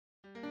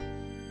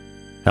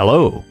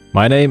Hello,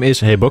 my name is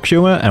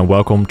Heyboxjonge and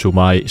welcome to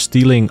my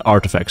Stealing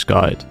Artifacts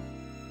guide.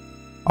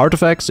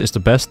 Artifacts is the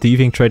best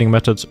thieving trading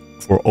method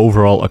for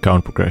overall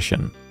account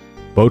progression,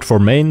 both for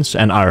mains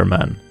and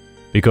Ironman,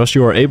 because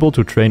you are able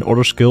to train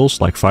other skills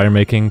like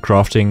firemaking,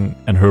 crafting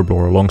and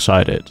herblore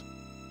alongside it.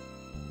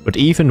 But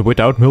even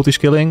without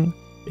multiskilling,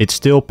 it's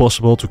still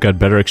possible to get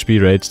better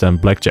XP rates than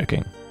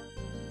blackjacking.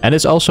 And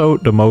it's also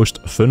the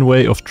most fun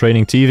way of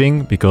training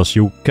thieving, because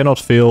you cannot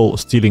fail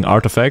stealing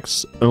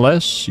artifacts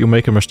unless you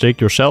make a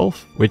mistake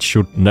yourself, which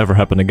should never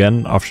happen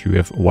again after you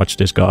have watched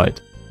this guide.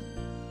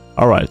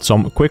 Alright,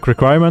 some quick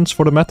requirements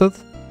for the method.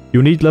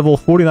 You need level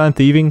 49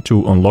 thieving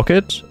to unlock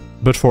it,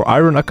 but for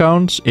iron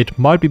accounts it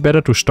might be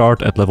better to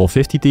start at level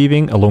 50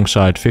 thieving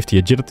alongside 50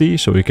 agility,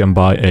 so you can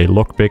buy a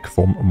lockpick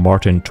from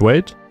Martin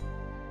Twade.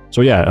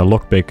 So yeah, a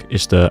lockpick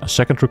is the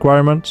second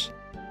requirement.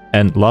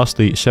 And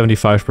lastly,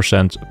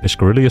 75%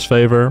 Piscarilius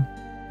favor.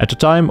 At the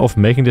time of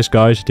making this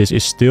guide, this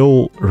is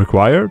still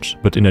required,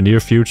 but in the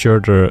near future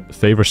the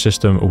favor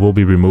system will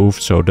be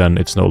removed, so then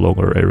it's no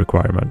longer a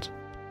requirement.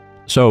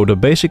 So the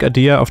basic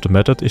idea of the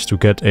method is to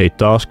get a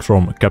task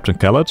from Captain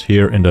Khaled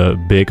here in the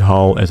big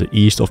hall at the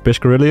east of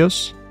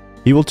Piscarilius.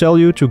 He will tell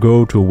you to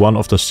go to one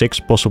of the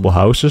 6 possible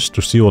houses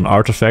to steal an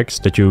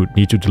artifact that you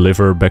need to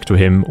deliver back to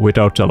him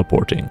without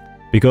teleporting.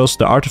 Because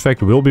the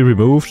artifact will be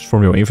removed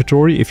from your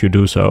inventory if you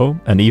do so,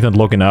 and even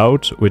logging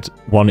out with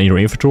one in your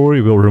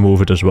inventory will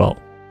remove it as well.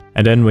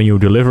 And then when you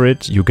deliver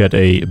it, you get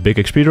a big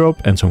XP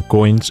drop and some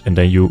coins, and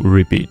then you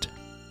repeat.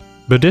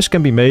 But this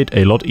can be made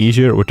a lot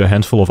easier with a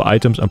handful of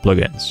items and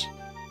plugins.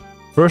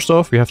 First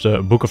off, we have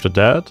the Book of the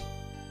Dead,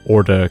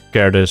 or the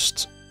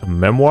Kurdist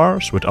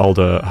Memoirs with all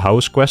the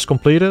house quests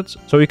completed,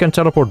 so you can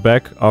teleport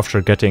back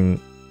after getting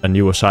a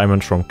new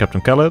assignment from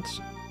Captain Khaled,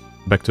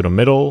 back to the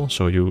middle,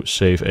 so you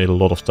save a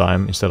lot of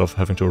time instead of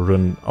having to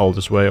run all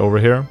this way over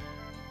here.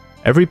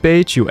 Every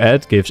page you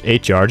add gives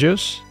 8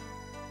 charges,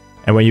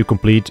 and when you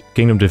complete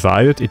Kingdom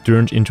Divided it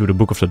turns into the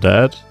Book of the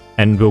Dead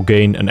and will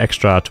gain an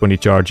extra 20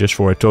 charges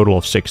for a total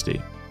of 60.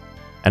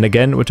 And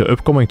again with the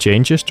upcoming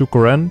changes to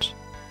Kourend,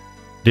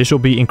 this will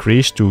be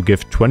increased to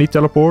give 20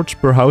 teleports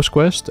per house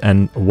quest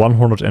and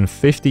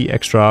 150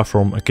 extra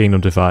from a Kingdom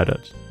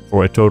Divided,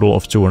 for a total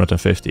of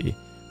 250.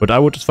 But I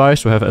would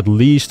advise to have at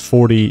least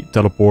 40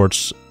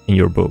 teleports in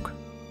your book.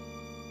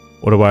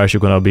 Otherwise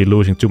you're gonna be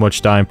losing too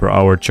much time per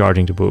hour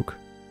charging the book.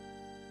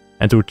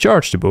 And to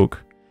charge the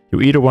book, you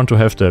either want to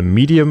have the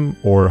medium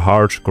or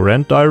hard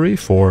Kourend diary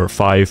for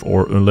 5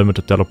 or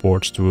unlimited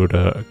teleports to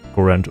the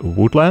Kourend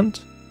woodland.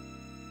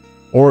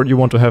 Or you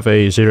want to have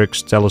a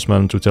Xerix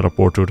talisman to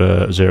teleport to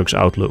the Xerix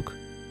outlook.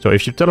 So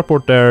if you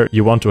teleport there,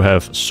 you want to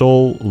have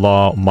soul,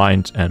 law,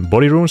 mind and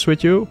body runes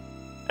with you.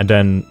 And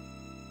then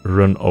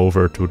run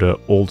over to the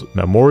old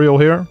memorial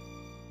here.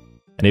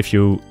 And if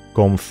you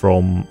come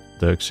from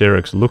the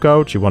Xerix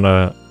lookout, you want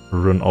to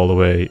run all the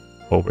way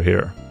over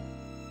here.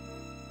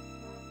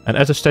 And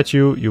at the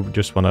statue, you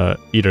just want to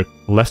either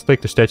left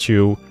click the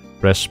statue,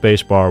 press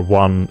spacebar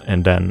 1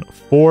 and then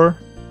 4,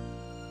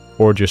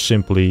 or just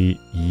simply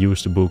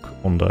use the book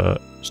on the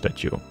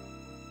statue.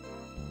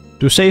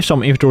 To save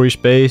some inventory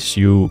space,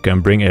 you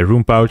can bring a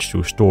rune pouch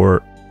to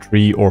store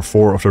 3 or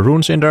 4 of the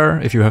runes in there.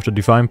 If you have the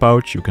divine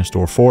pouch, you can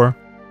store 4.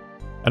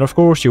 And of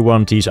course you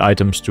want these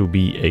items to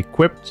be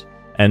equipped,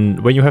 and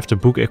when you have the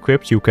book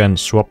equipped you can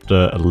swap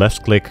the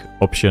left click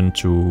option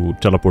to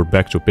teleport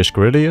back to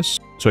Piscarilius.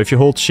 So if you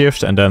hold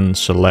shift and then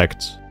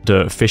select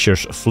the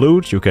Fisher's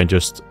Flute, you can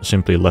just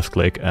simply left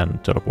click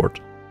and teleport.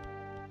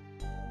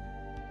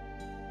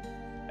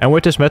 And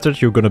with this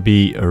method you're gonna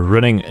be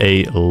running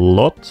a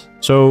lot,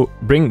 so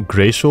bring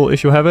Graceful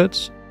if you have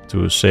it,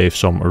 to save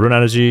some rune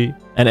energy,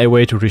 and a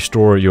way to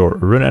restore your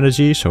rune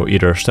energy, so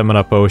either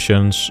stamina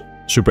potions,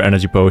 super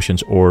energy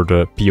potions or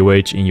the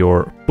POH in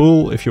your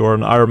pool if you are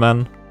an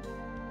Ironman.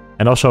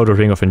 And also the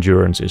Ring of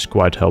Endurance is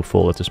quite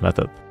helpful with this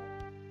method.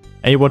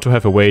 And you want to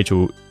have a way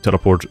to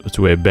teleport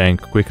to a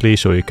bank quickly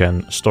so you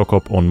can stock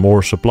up on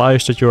more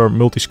supplies that you're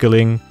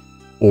multiskilling,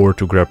 or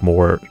to grab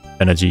more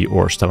energy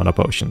or stamina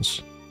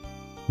potions.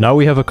 Now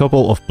we have a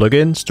couple of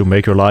plugins to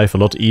make your life a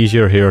lot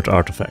easier here at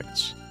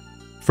Artefacts.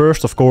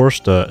 First of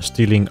course the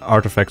Stealing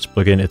Artifacts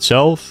plugin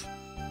itself.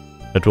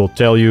 It will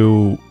tell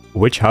you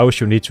which house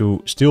you need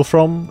to steal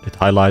from. It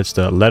highlights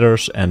the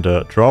ladders and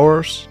the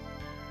drawers.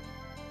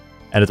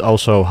 And it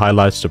also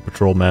highlights the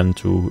patrolman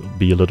to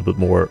be a little bit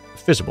more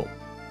visible.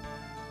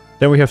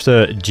 Then we have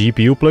the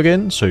GPU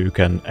plugin, so you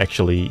can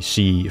actually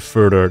see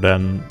further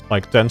than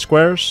like 10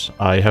 squares.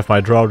 I have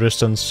my draw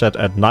distance set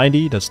at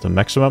 90, that's the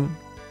maximum.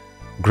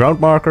 Ground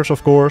markers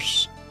of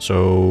course,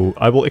 so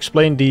I will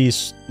explain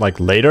these like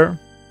later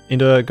in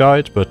the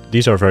guide, but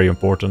these are very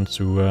important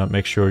to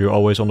make sure you're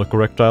always on the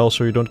correct tile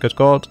so you don't get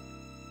caught.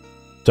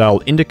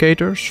 Tile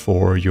indicators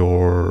for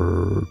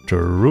your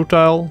Gerudo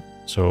tile,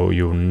 so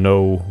you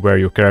know where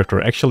your character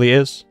actually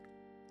is.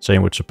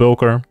 Same with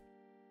Sepulcher.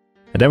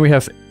 And then we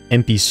have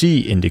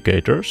NPC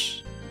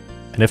indicators.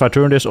 And if I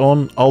turn this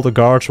on, all the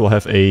guards will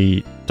have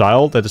a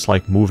tile that is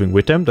like moving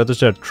with them. That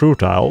is their true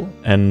tile.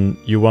 And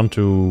you want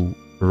to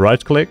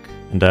right click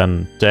and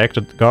then tag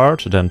the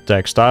guard, then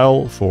tag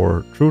style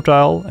for true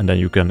tile, and then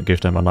you can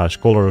give them a nice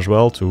color as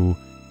well to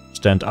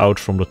stand out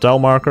from the tile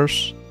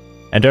markers.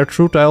 And their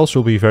true tiles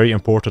will be very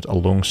important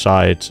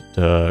alongside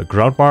the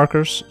ground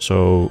markers,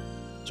 so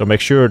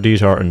make sure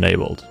these are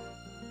enabled.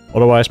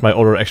 Otherwise my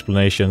other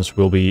explanations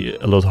will be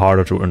a lot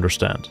harder to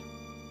understand.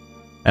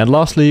 And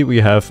lastly, we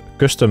have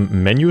custom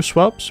menu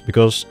swaps,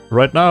 because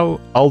right now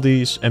all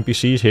these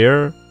NPCs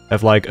here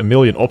have like a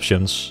million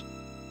options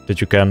that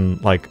you can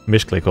like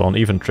misclick on,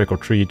 even trick or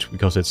treat,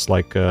 because it's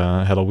like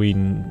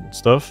Halloween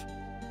stuff.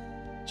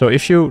 So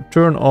if you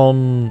turn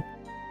on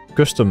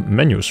custom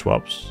menu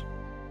swaps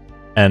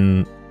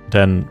and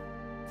then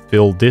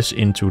fill this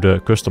into the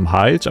custom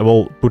heights, I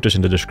will put this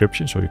in the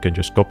description so you can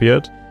just copy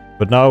it.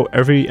 But now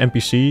every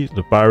NPC,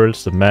 the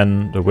pirates, the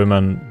men, the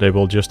women, they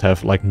will just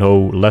have like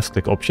no left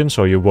click option,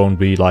 so you won't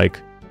be like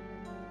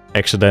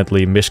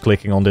accidentally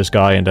misclicking on this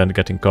guy and then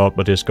getting caught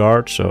by this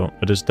guard, so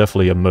it is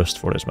definitely a must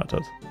for this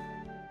method.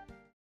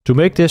 To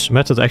make this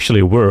method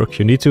actually work,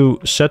 you need to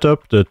set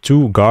up the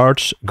two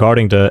guards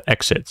guarding the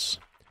exits.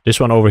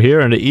 This one over here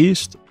in the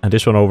east and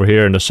this one over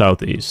here in the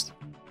southeast.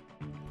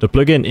 The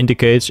plugin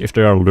indicates if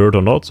they are lured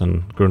or not,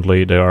 and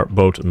currently they are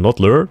both not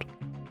lured.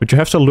 But you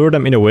have to lure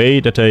them in a way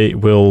that they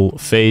will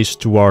face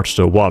towards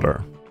the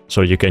water,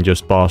 so you can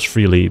just pass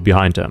freely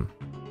behind them.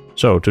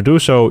 So to do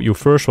so, you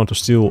first want to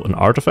steal an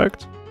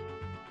artifact.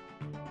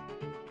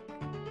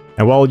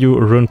 And while you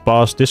run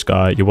past this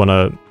guy, you want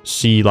to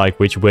see like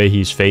which way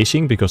he's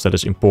facing, because that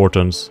is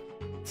important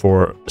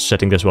for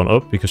setting this one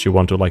up, because you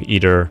want to like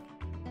either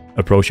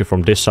approach it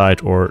from this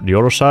side or the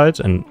other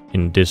side, and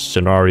in this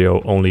scenario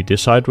only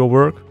this side will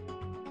work.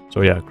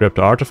 So yeah, grab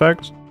the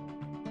artifact.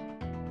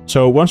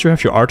 So once you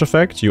have your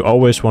artifact, you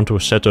always want to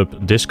set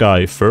up this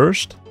guy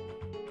first.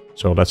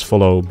 So let's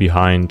follow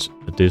behind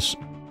this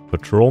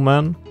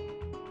patrolman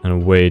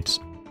and wait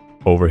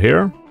over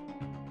here.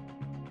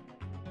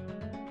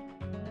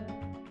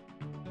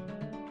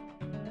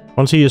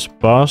 Once he is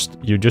passed,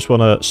 you just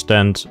want to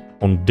stand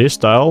on this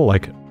tile,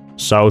 like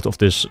south of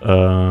this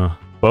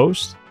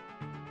post.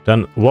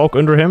 Then walk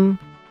under him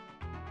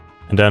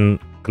and then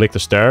click the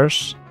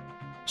stairs.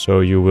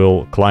 So you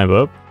will climb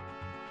up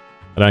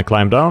and then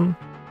climb down.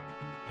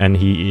 And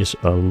he is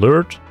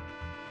alert,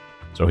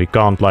 so he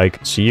can't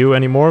like see you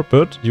anymore,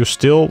 but you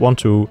still want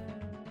to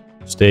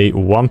stay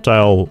one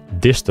tile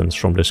distance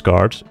from this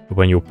guard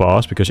when you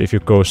pass, because if you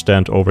go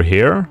stand over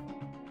here,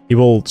 he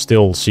will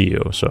still see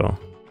you, so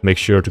make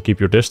sure to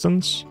keep your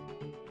distance.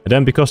 And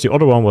then because the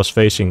other one was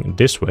facing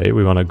this way,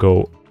 we want to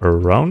go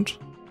around.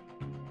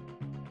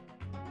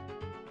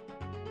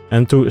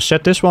 And to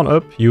set this one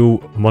up, you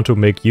want to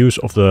make use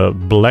of the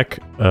black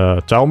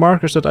tile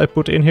markers that I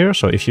put in here.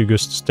 So if you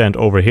just stand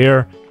over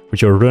here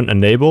with your run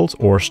enabled,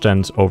 or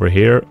stand over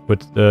here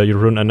with your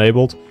run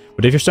enabled.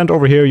 But if you stand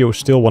over here, you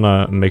still want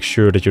to make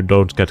sure that you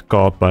don't get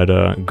caught by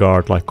the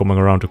guard like coming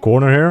around the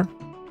corner here.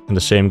 And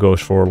the same goes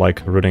for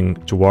like running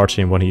towards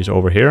him when he's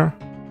over here.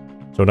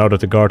 So now that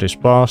the guard is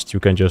passed, you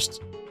can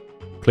just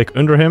click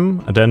under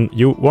him, and then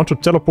you want to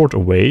teleport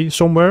away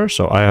somewhere.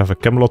 So I have a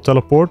Camelot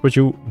teleport, but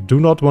you do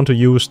not want to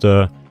use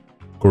the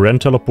kourend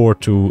teleport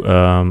to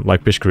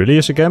like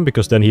Piscarillius again,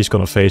 because then he's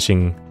gonna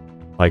facing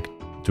like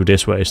to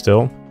this way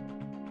still.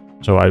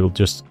 So I will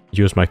just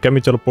use my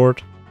Kemi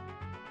teleport.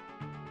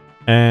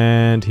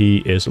 And he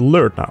is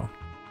alert now.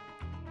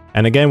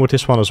 And again with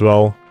this one as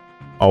well,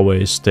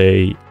 always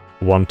stay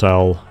one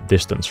tile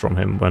distance from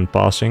him when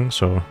passing.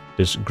 So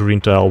this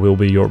green tile will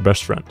be your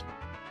best friend.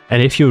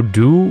 And if you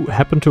do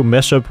happen to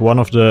mess up one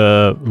of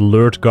the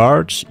lured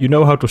guards, you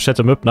know how to set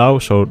them up now,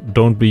 so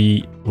don't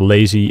be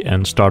lazy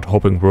and start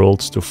hopping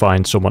worlds to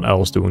find someone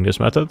else doing this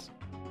method.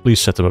 Please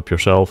set them up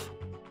yourself.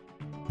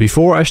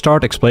 Before I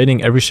start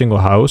explaining every single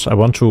house, I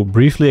want to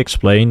briefly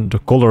explain the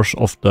colors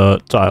of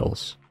the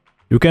tiles.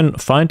 You can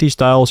find these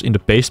tiles in the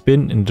paste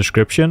bin in the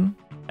description,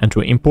 and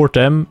to import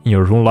them in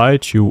your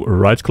RuneLite, you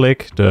right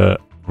click the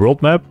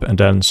world map and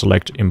then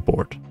select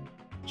import.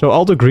 So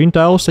all the green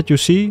tiles that you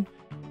see,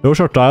 those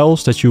are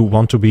tiles that you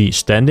want to be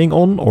standing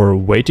on or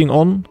waiting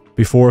on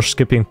before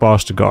skipping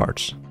past the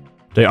guards.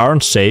 They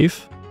aren't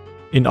safe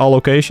in all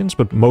locations,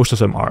 but most of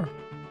them are.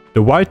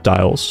 The white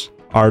tiles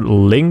are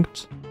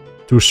linked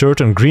to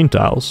certain green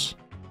tiles,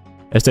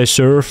 as they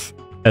serve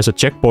as a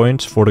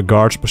checkpoint for the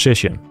guard's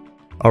position.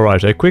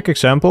 Alright, a quick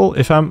example.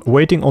 If I'm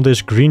waiting on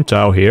this green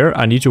tile here,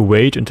 I need to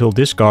wait until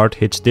this guard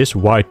hits this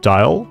white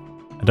tile,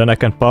 and then I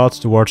can pass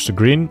towards the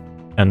green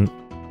and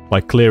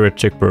like clear it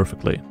tick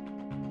perfectly.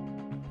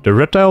 The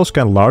red tiles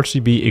can largely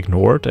be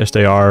ignored, as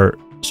they are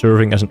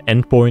serving as an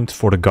endpoint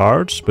for the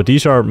guards, but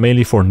these are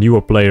mainly for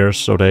newer players,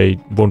 so they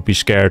won't be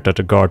scared that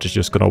the guard is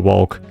just gonna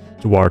walk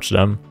towards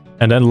them.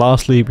 And then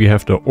lastly, we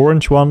have the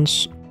orange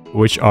ones,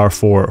 which are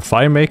for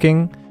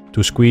firemaking,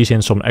 to squeeze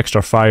in some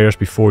extra fires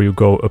before you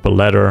go up a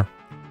ladder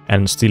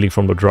and stealing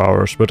from the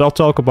drawers. But I'll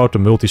talk about the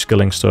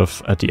multi-skilling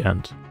stuff at the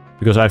end,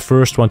 because I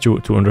first want you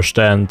to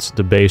understand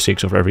the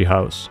basics of every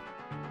house.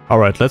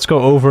 Alright, let's go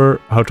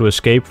over how to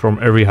escape from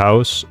every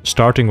house,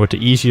 starting with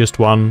the easiest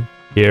one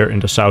here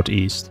in the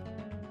southeast.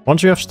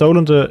 Once you have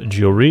stolen the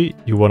jewelry,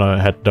 you want to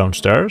head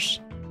downstairs.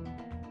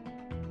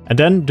 And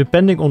then,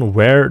 depending on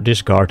where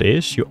this guard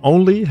is, you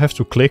only have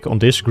to click on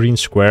this green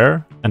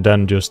square and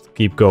then just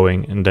keep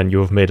going, and then you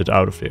have made it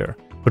out of here.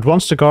 But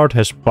once the guard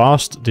has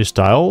passed this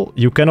tile,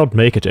 you cannot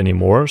make it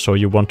anymore, so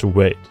you want to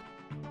wait.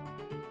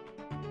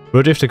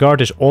 But if the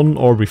guard is on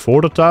or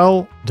before the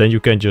tile, then you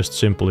can just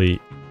simply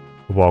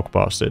walk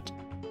past it.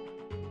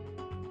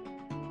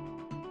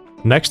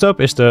 Next up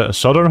is the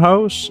southern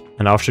house,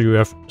 and after you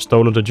have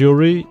stolen the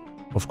jewelry,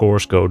 of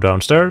course go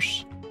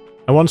downstairs.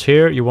 And once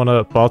here, you want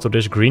to path to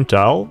this green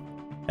tile.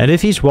 And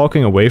if he's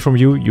walking away from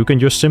you, you can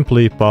just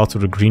simply path to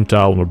the green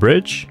tile on the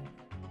bridge.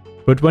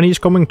 But when he's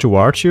coming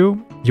towards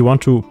you, you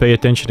want to pay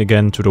attention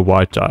again to the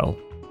white tile.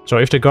 So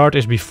if the guard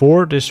is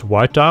before this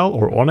white tile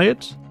or on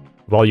it,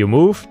 while you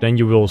move, then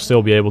you will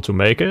still be able to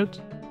make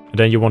it. And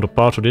then you want to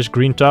path to this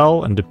green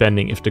tile, and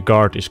depending if the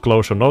guard is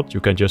close or not,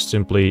 you can just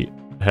simply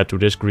head to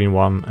this green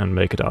one and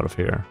make it out of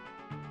here.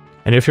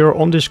 And if you're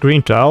on this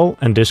green tile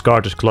and this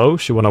guard is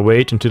close, you want to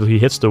wait until he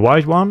hits the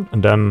white one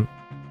and then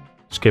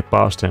skip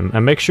past him.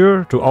 And make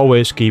sure to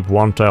always keep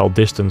one tile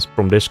distance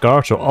from this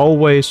guard, so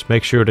always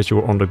make sure that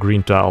you're on the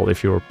green tile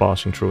if you're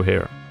passing through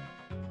here.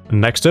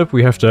 Next up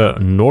we have the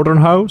northern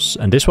house,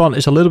 and this one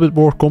is a little bit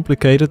more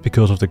complicated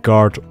because of the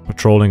guard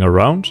patrolling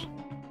around.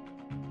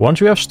 Once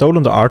you have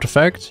stolen the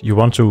artifact, you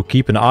want to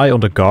keep an eye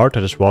on the guard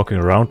that is walking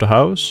around the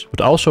house,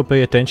 but also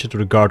pay attention to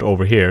the guard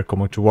over here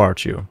coming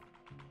towards you.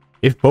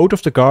 If both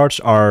of the guards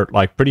are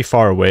like pretty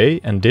far away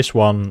and this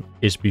one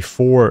is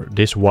before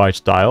this white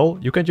tile,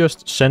 you can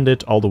just send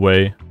it all the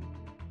way.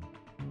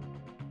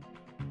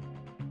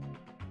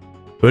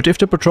 But if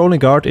the patrolling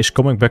guard is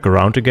coming back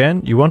around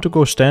again, you want to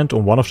go stand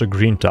on one of the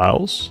green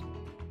tiles.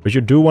 But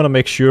you do want to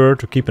make sure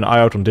to keep an eye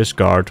out on this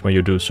guard when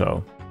you do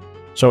so.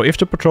 So if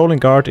the patrolling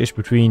guard is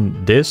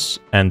between this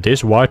and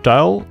this white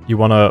tile, you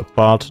want to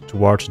path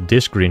towards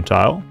this green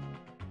tile.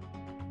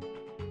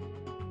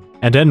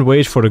 And then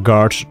wait for the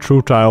guard's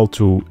true tile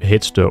to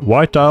hit the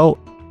white tile,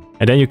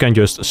 and then you can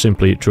just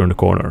simply turn the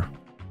corner.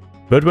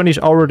 But when he's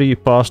already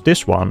past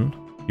this one,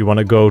 you want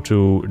to go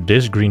to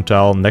this green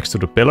tile next to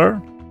the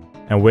pillar,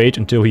 and wait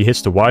until he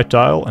hits the white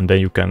tile, and then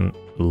you can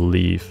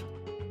leave.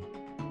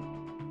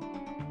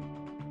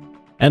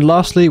 And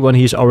lastly, when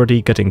he's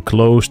already getting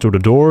close to the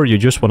door, you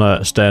just want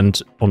to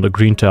stand on the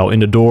green tile in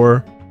the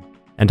door.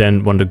 And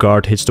then when the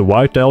guard hits the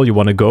white tile, you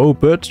want to go,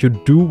 but you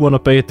do want to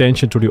pay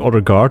attention to the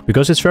other guard,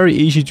 because it's very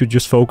easy to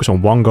just focus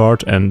on one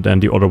guard and then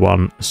the other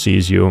one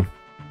sees you.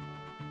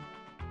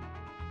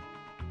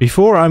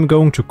 Before I'm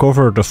going to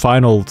cover the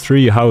final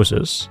 3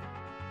 houses,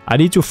 I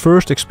need to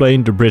first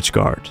explain the bridge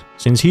guard,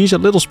 since he's a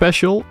little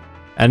special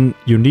and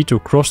you need to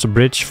cross the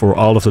bridge for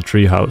all of the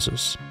 3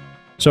 houses.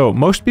 So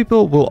most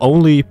people will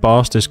only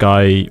pass this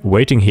guy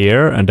waiting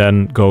here and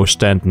then go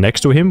stand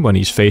next to him when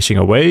he's facing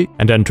away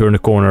and then turn the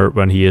corner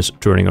when he is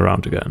turning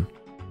around again.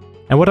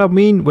 And what I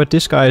mean with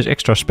this guy is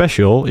extra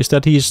special is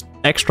that he's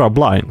extra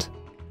blind.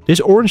 This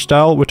orange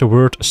tile with the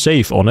word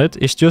safe on it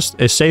is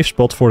just a safe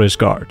spot for this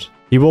guard.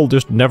 He will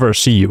just never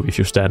see you if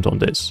you stand on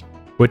this.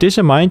 With this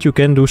in mind, you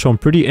can do some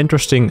pretty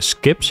interesting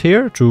skips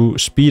here to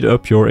speed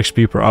up your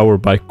XP per hour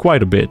by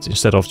quite a bit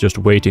instead of just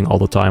waiting all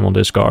the time on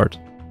this guard.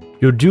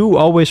 You do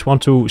always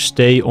want to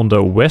stay on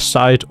the west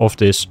side of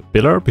this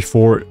pillar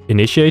before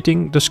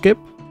initiating the skip.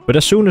 But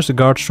as soon as the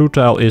guard's true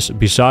tile is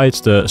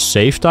besides the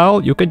safe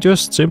tile, you can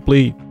just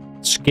simply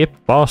skip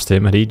past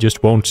him and he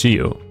just won't see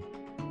you.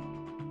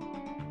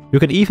 You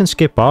can even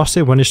skip past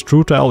him when his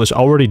true tile is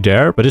already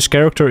there, but his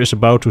character is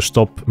about to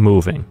stop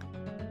moving.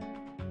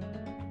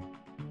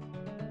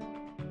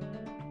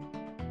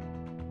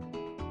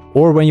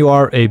 Or when you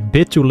are a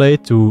bit too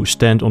late to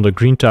stand on the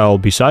green tile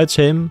besides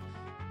him,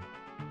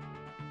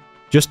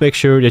 just make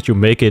sure that you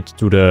make it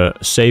to the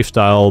safe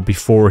tile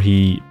before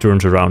he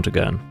turns around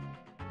again.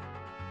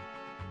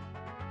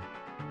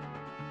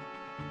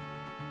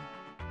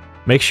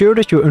 Make sure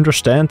that you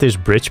understand this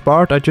bridge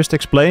part I just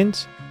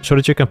explained, so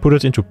that you can put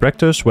it into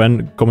practice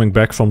when coming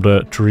back from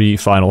the 3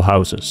 final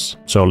houses.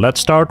 So let's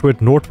start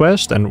with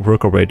northwest and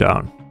work our way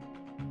down.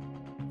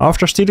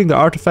 After stealing the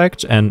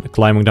artifacts and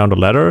climbing down the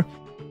ladder,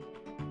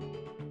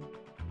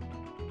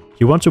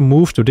 you want to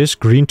move to this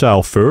green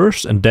tile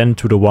first and then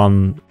to the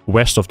one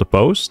west of the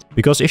post.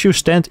 Because if you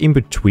stand in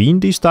between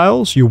these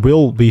tiles, you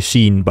will be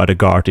seen by the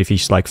guard if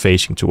he's like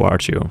facing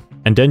towards you.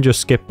 And then just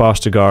skip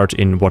past the guard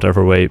in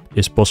whatever way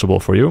is possible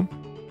for you.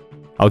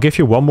 I'll give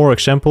you one more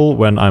example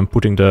when I'm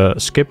putting the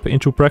skip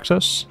into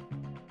practice.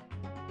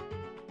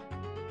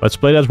 Let's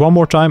play that one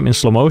more time in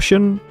slow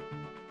motion.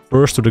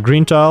 First to the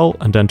green tile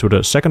and then to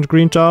the second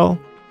green tile.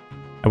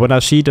 And when I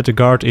see that the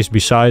guard is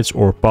besides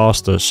or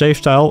past the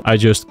safe tile, I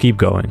just keep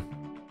going.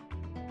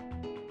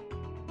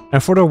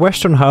 And for the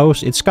western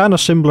house, it's kind of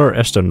similar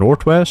as the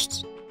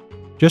northwest.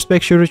 Just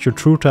make sure that your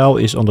true tile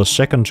is on the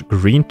second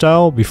green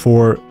tile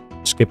before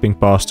skipping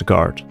past the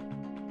guard.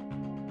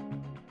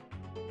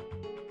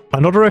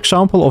 Another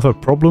example of a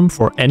problem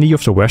for any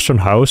of the western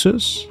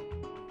houses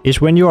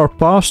is when you are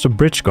past the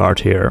bridge guard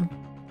here.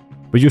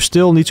 but you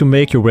still need to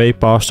make your way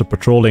past the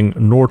patrolling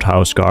North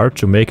House Guard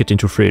to make it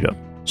into freedom.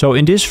 So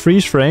in this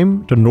freeze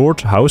frame, the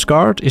North House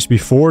Guard is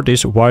before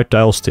this white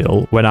tile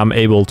still, when I'm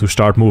able to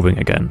start moving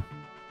again.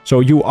 So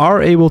you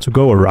are able to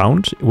go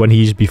around when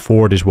he's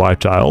before this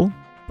white tile,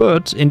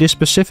 but in this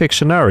specific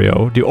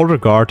scenario, the other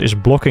guard is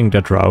blocking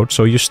that route,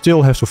 so you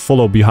still have to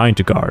follow behind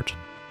the guard.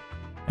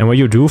 And when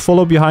you do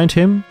follow behind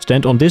him,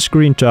 stand on this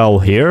green tile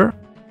here,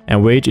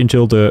 and wait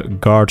until the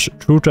guard's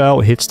true tile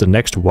hits the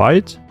next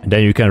white, and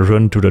then you can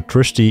run to the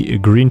trusty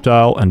green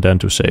tile and then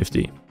to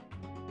safety.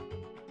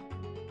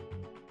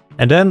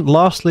 And then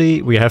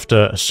lastly, we have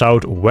the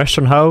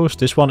southwestern house.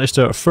 This one is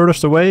the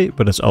furthest away,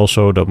 but it's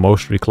also the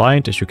most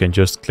reclined, as you can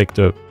just click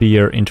the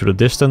peer into the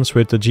distance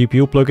with the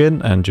GPU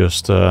plugin and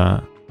just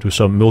do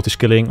some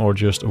multiskilling or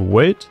just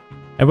wait.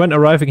 And when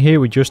arriving here,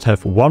 we just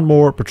have one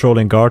more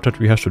patrolling guard that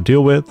we have to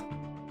deal with.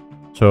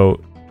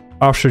 So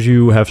after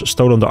you have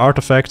stolen the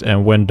artifact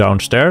and went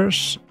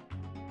downstairs,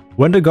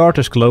 when the guard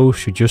is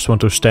close, you just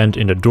want to stand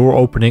in the door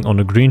opening on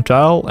the green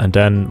tile, and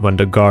then when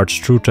the guard's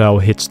true tile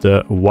hits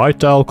the white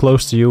tile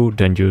close to you,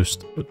 then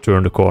just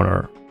turn the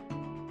corner.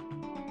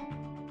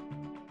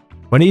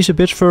 When he's a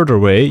bit further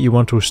away, you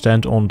want to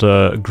stand on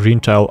the green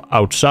tile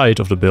outside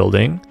of the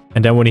building,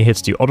 and then when he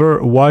hits the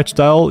other white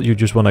tile, you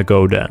just want to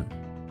go then.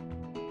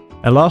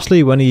 And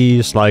lastly, when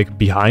he's like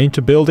behind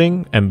the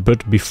building,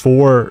 but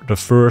before the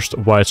first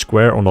white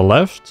square on the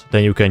left,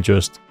 then you can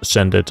just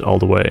send it all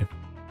the way.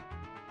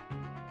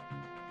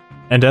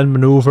 And then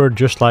maneuver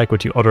just like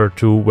with the other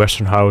two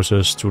western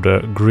houses to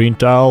the green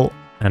tile,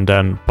 and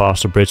then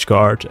past the bridge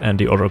guard and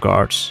the other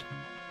guards.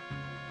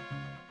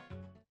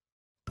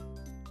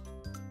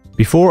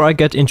 Before I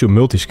get into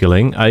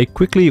multiskilling, I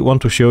quickly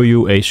want to show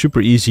you a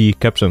super easy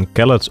Captain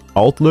Khaled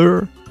alt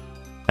lure.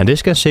 And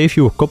this can save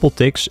you a couple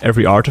ticks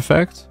every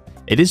artifact.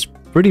 It is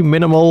pretty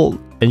minimal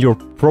and you're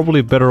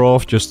probably better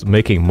off just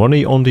making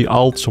money on the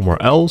alt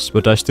somewhere else,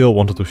 but I still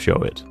wanted to show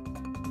it.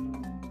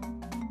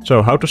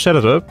 So how to set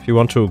it up, you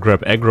want to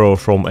grab aggro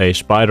from a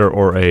spider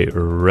or a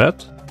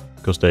rat,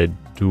 because they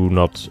do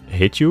not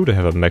hit you, they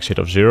have a max hit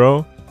of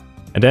 0.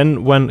 And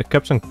then when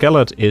Captain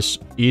Khaled is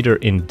either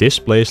in this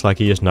place like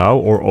he is now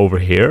or over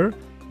here,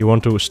 you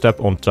want to step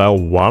on tile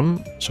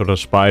 1, so the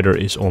spider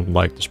is on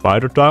like the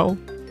spider tile.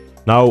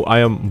 Now I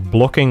am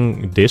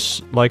blocking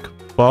this like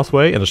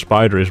pathway and the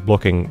spider is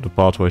blocking the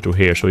pathway to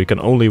here, so you can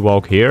only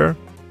walk here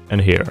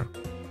and here.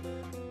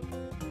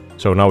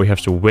 So now we have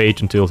to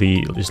wait until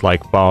he is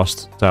like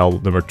past tile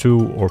number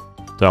 2 or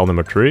tile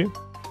number 3.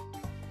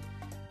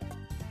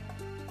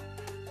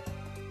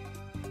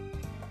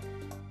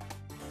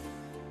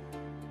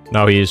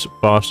 Now he is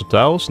past the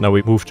tiles. Now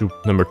we move to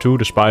number 2,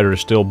 the spider is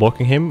still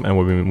blocking him. And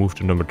when we move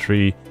to number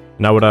 3,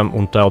 now when I'm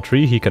on tile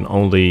 3, he can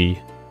only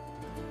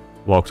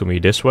walk to me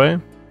this way.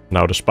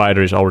 Now the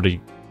spider is already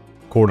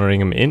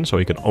cornering him in, so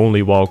he can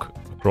only walk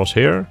across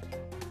here.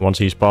 Once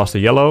he's past the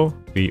yellow,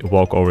 we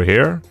walk over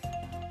here.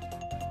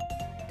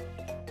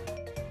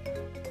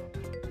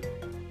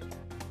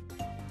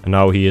 And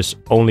now he is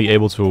only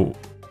able to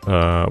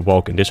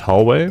walk in this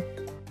hallway.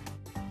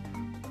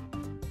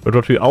 But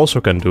what we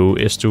also can do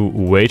is to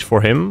wait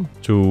for him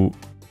to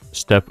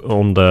step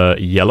on the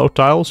yellow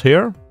tiles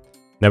here.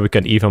 Then we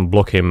can even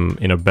block him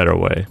in a better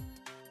way.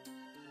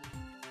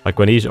 Like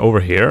when he's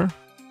over here,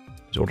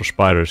 this other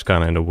spider is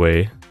kind of in the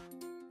way.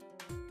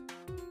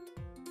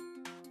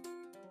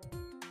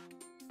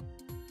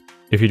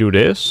 If you do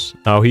this,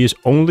 now he is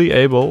only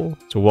able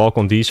to walk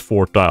on these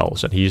 4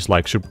 tiles and he's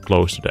like super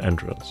close to the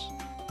entrance.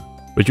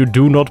 But you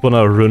do not want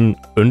to run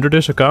under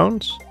this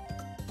account,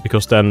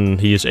 because then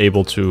he is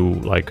able to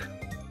like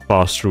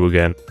pass through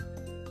again.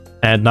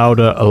 And now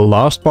the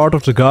last part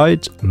of the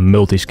guide,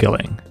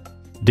 multiskilling.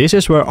 This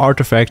is where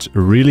Artefacts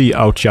really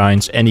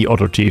outshines any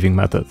other thieving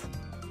method.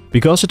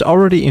 Because it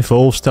already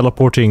involves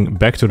teleporting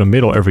back to the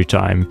middle every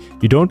time,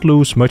 you don't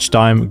lose much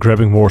time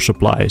grabbing more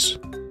supplies.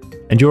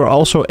 And you are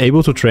also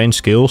able to train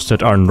skills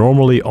that are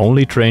normally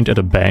only trained at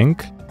a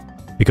bank,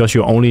 because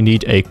you only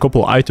need a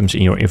couple items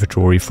in your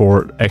inventory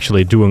for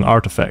actually doing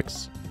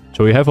artifacts.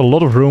 So you have a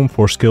lot of room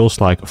for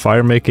skills like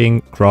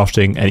firemaking,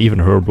 crafting and even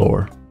herb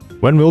lore.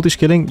 When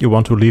multiskilling, you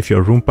want to leave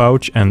your rune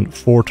pouch and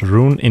 4th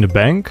rune in the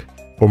bank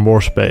for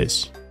more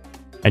space.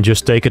 And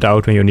just take it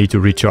out when you need to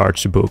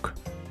recharge the book.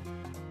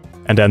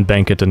 And then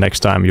bank it the next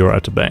time you're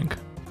at the bank.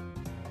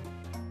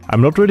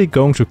 I'm not really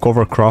going to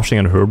cover crafting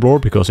and herb lore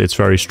because it's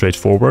very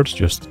straightforward.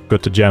 Just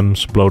cut the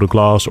gems, blow the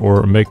glass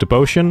or make the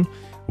potion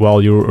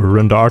while you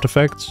run the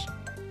artifacts.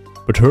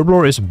 But herb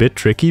lore is a bit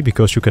tricky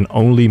because you can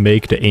only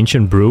make the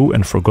ancient brew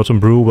and forgotten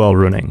brew while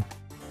running.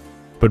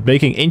 But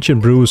making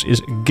ancient brews is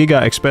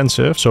giga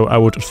expensive, so I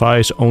would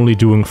advise only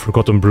doing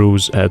forgotten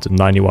brews at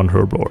 91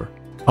 herb lore.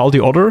 All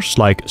the others,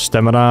 like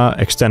stamina,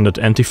 extended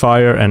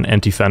anti-fire and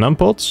anti-venom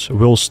pots,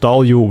 will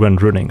stall you when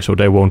running, so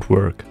they won't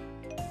work.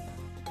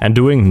 And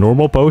doing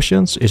normal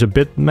potions is a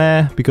bit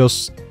meh,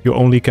 because you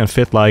only can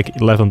fit like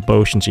 11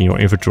 potions in your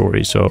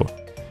inventory, so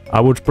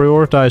I would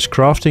prioritize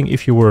crafting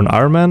if you were an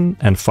Iron Man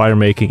and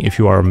firemaking if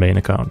you are a main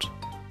account.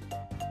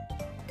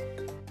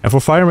 And for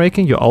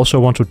firemaking, you also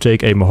want to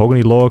take a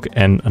mahogany log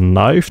and a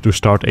knife to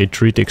start a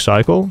 3-tick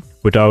cycle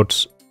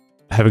without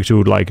having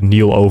to like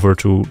kneel over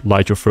to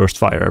light your first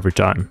fire every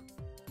time.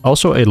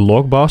 Also, a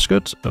log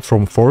basket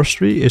from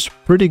forestry is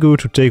pretty good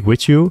to take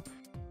with you,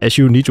 as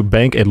you need to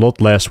bank a lot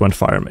less when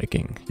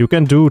firemaking. You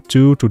can do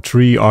 2 to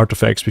 3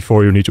 artifacts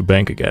before you need to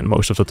bank again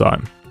most of the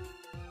time.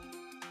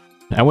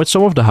 And with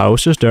some of the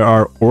houses there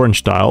are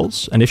orange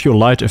tiles, and if you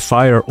light a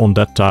fire on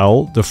that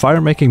tile, the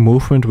firemaking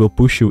movement will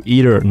push you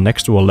either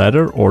next to a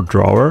ladder or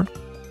drawer.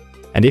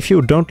 And if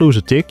you don't lose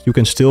a tick, you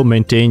can still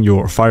maintain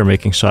your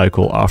firemaking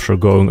cycle after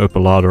going up a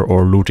ladder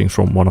or looting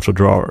from one of the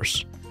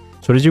drawers,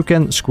 so that you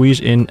can squeeze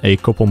in a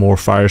couple more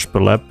fires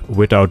per lap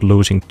without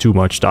losing too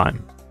much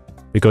time.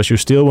 Because you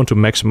still want to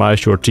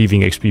maximize your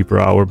thieving XP per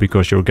hour,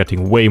 because you're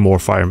getting way more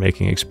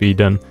firemaking XP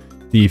than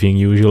thieving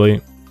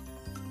usually.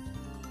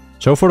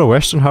 So for the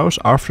western house,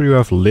 after you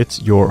have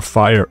lit your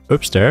fire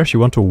upstairs,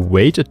 you want to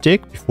wait a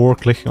tick before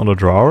clicking on the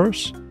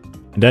drawers.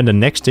 And then the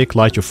next tick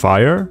light your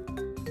fire.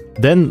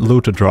 Then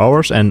loot the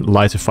drawers and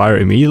light the fire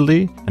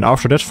immediately. And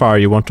after that fire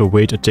you want to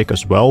wait a tick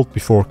as well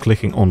before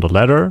clicking on the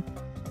ladder.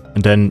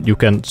 And then you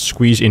can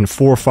squeeze in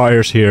 4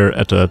 fires here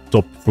at the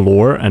top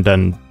floor and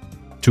then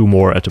 2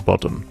 more at the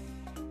bottom.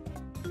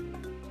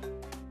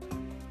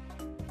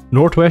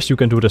 Northwest you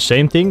can do the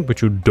same thing,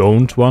 but you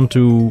don't want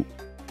to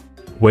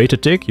wait a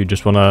tick, you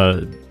just want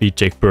to be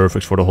tick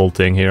perfect for the whole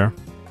thing here.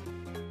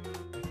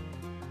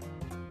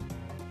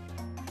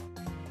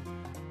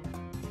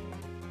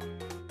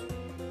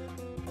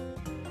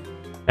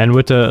 And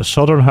with the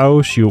southern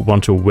house you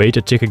want to wait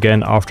a tick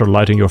again after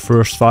lighting your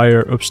first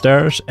fire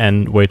upstairs,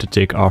 and wait a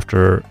tick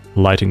after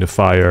lighting the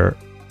fire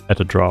at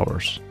the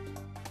drawers,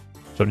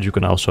 so that you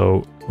can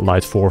also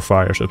light 4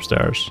 fires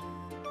upstairs.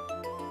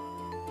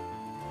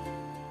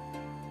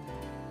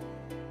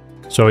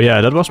 So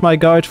yeah, that was my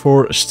guide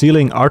for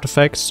stealing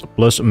artifacts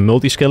plus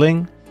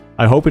multiskilling.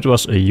 I hope it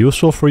was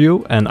useful for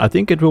you, and I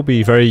think it will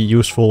be very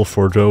useful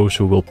for those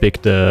who will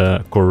pick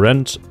the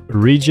kourend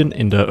region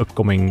in the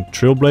upcoming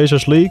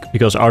Trailblazers League,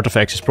 because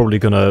artifacts is probably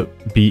gonna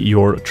be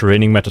your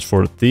training method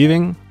for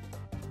thieving.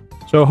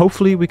 So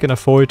hopefully we can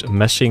avoid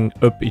messing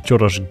up each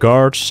other's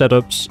guard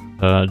setups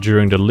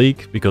during the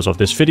league because of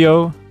this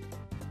video.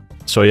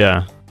 So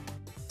yeah.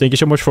 Thank you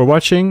so much for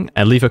watching,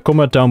 and leave a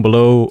comment down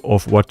below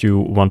of what you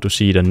want to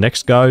see the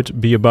next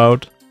guide be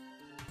about.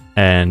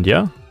 And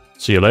yeah,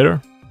 see you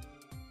later.